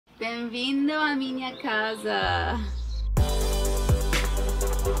Bem-vindo à minha casa.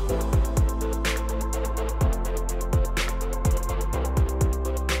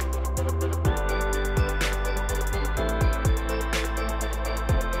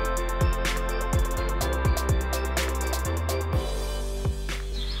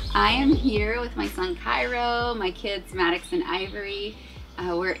 I am here with my son Cairo, my kids Maddox and Ivory.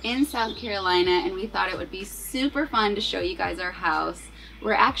 We're in South Carolina and we thought it would be super fun to show you guys our house.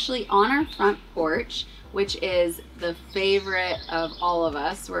 We're actually on our front porch, which is the favorite of all of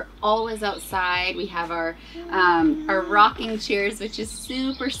us. We're always outside. We have our rocking chairs, which is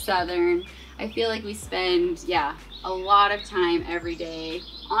super Southern. I feel like we spend, a lot of time every day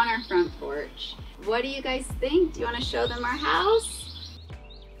on our front porch. What do you guys think? Do you want to show them our house?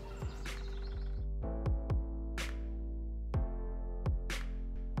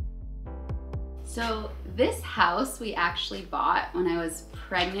 So this house we actually bought when I was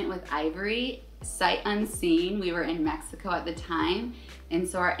pregnant with Ivory, sight unseen. We were in Mexico at the time, and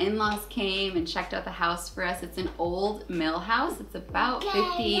so our in-laws came and checked out the house for us. It's an old mill house. It's about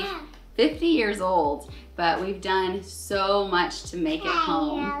 50 years old, but we've done so much to make it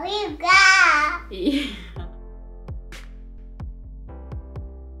home. Yeah.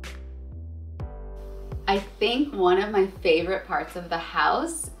 I think one of my favorite parts of the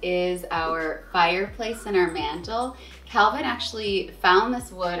house is our fireplace and our mantle. Calvin actually found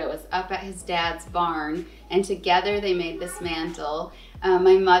this wood. It was up at his dad's barn, and together they made this mantle.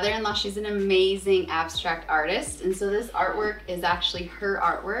 My mother-in-law, she's an amazing abstract artist, and so this artwork is actually her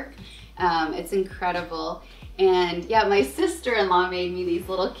artwork. It's incredible. And yeah, my sister-in-law made me these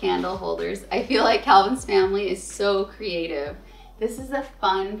little candle holders. I feel like Calvin's family is so creative. This is a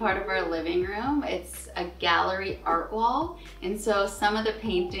fun part of our living room. It's a gallery art wall. And so some of the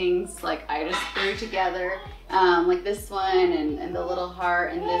paintings, like I just threw together, like this one and the little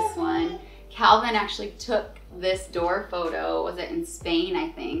heart and this one. Calvin actually took this door photo, was it in Spain, I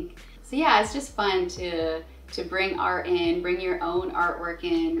think. So yeah, it's just fun to bring art in, bring your own artwork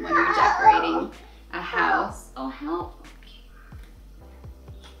in when you're decorating a house. Oh, help. Okay.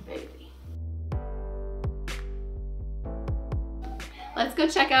 Baby. Let's go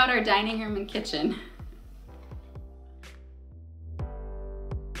check out our dining room and kitchen.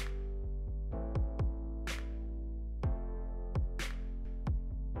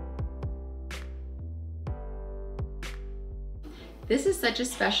 This is such a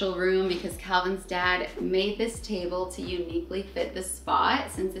special room because Calvin's dad made this table to uniquely fit the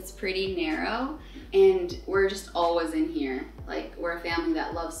spot since it's pretty narrow, and we're just always in here. Like, we're a family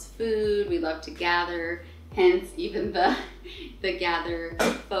that loves food, we love to gather, hence even the gather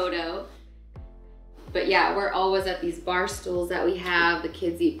photo. But yeah, we're always at these bar stools that we have. The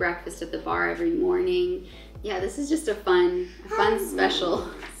kids eat breakfast at the bar every morning. Yeah, this is just a fun special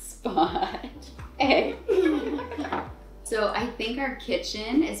spot. Hey. So I think our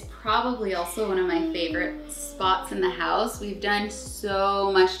kitchen is probably also one of my favorite spots in the house. We've done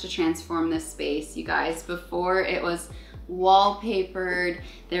so much to transform this space, you guys. Before it was wallpapered,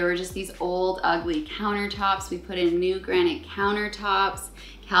 there were just these old ugly countertops. We put in new granite countertops.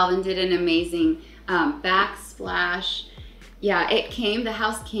 Calvin did an amazing backsplash. Yeah, the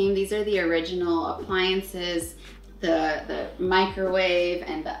house came, these are the original appliances, the microwave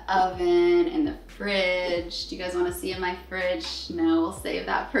and the oven and the fridge. Do you guys want to see in my fridge? No, we'll save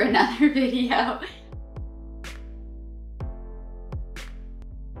that for another video.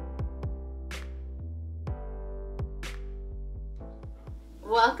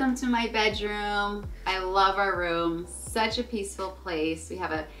 Welcome to my bedroom. I love our room. Such a peaceful place. We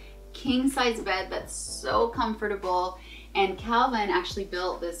have a king-size bed that's so comfortable. And Calvin actually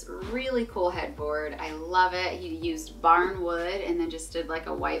built this really cool headboard. I love it. He used barn wood and then just did like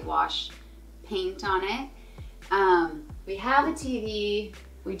a whitewash paint on it. We have a TV.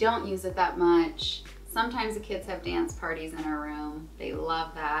 We don't use it that much. Sometimes the kids have dance parties in our room. They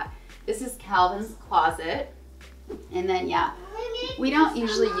love that. This is Calvin's closet. And then yeah, we don't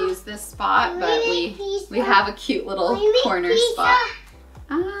usually use this spot, but we have a cute little corner spot.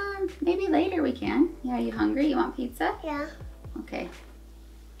 Maybe later we can. Yeah, are you hungry? You want pizza? Yeah. Okay.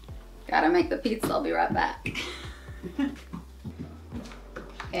 Gotta make the pizza, I'll be right back.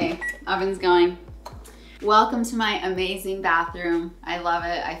 Okay, oven's going. Welcome to my amazing bathroom. I love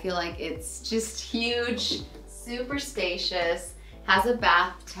it. I feel like it's just huge, super spacious, has a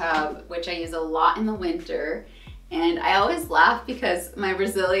bathtub, which I use a lot in the winter. And I always laugh because my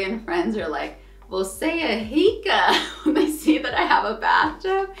Brazilian friends are like, "Você é rica," when they see that I have a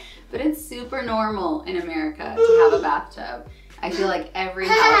bathtub. But it's super normal in America to have a bathtub. I feel like every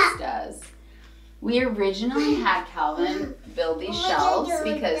house does. We originally had Calvin build these shelves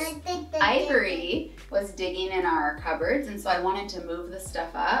because Ivory was digging in our cupboards, and so I wanted to move the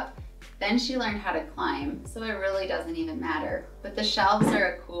stuff up. Then she learned how to climb, so it really doesn't even matter. But the shelves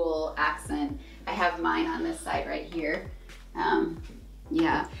are a cool accent. I have mine on this side right here.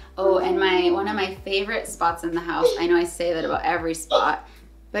 Yeah. Oh, and one of my favorite spots in the house, I know I say that about every spot,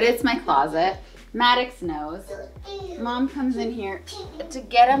 but it's my closet. Maddox knows. Mom comes in here to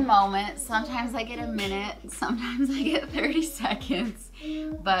get a moment. Sometimes I get a minute, sometimes I get 30 seconds.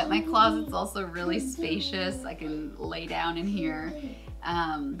 But my closet's also really spacious. I can lay down in here.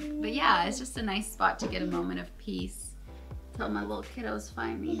 But yeah, it's just a nice spot to get a moment of peace. Till my little kiddos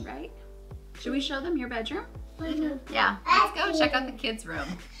find me, right? Should we show them your bedroom? Yeah, let's go check out the kids' room.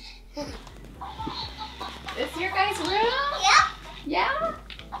 This your guys' room? Yeah. Yeah?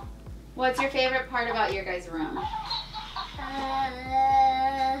 What's your favorite part about your guys' room?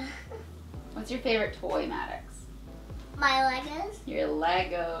 What's your favorite toy, Maddox? My Legos. Your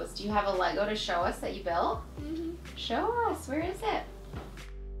Legos. Do you have a Lego to show us that you built? Mm-hmm. Show us. Where is it?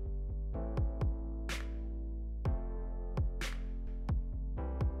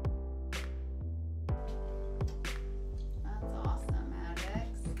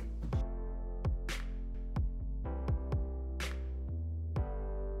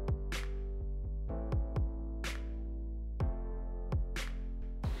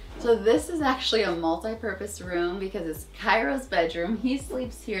 So this is actually a multi-purpose room because it's Cairo's bedroom. He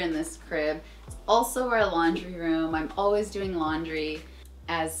sleeps here in this crib. It's also our laundry room. I'm always doing laundry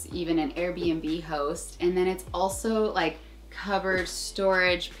as even an Airbnb host. And then it's also like cupboard,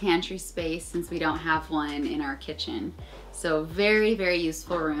 storage, pantry space since we don't have one in our kitchen. So very, very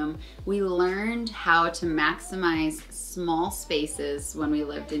useful room. We learned how to maximize small spaces when we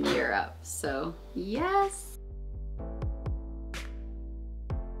lived in Europe. So yes.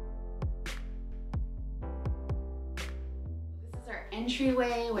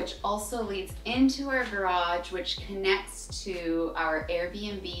 Entryway, which also leads into our garage, which connects to our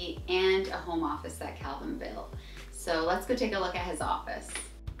Airbnb and a home office that Calvin built. So let's go take a look at his office.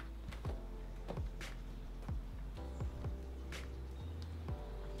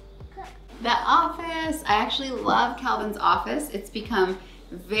 The office, I actually love Calvin's office. It's become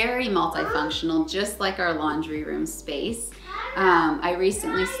very multifunctional, just like our laundry room space. I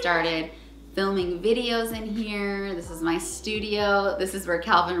recently started filming videos in here. This is my studio. This is where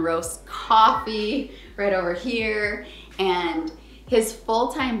Calvin roasts coffee, right over here. And his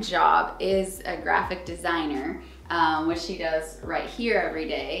full-time job is a graphic designer, which he does right here every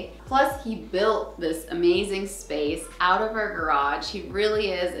day. Plus he built this amazing space out of our garage. He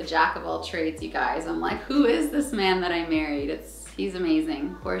really is a jack of all trades, you guys. I'm like, who is this man that I married? He's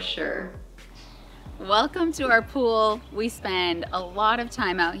amazing, for sure. Welcome to our pool. We spend a lot of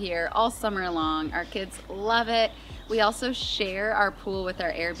time out here all summer long. Our kids love it. We also share our pool with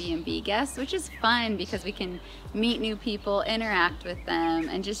our Airbnb guests, which is fun because we can meet new people, interact with them,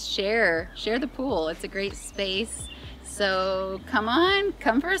 and just share the pool. It's a great space. So come on,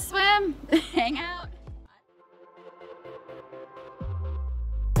 come for a swim, hang out.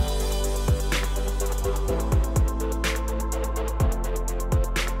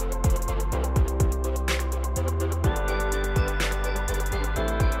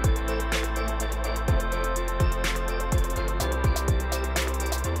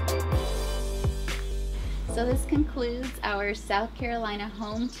 So this concludes our South Carolina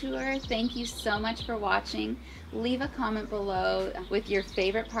home tour. Thank you so much for watching. Leave a comment below with your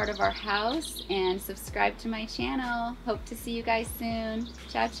favorite part of our house and subscribe to my channel. Hope to see you guys soon.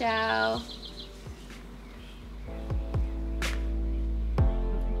 Ciao, ciao.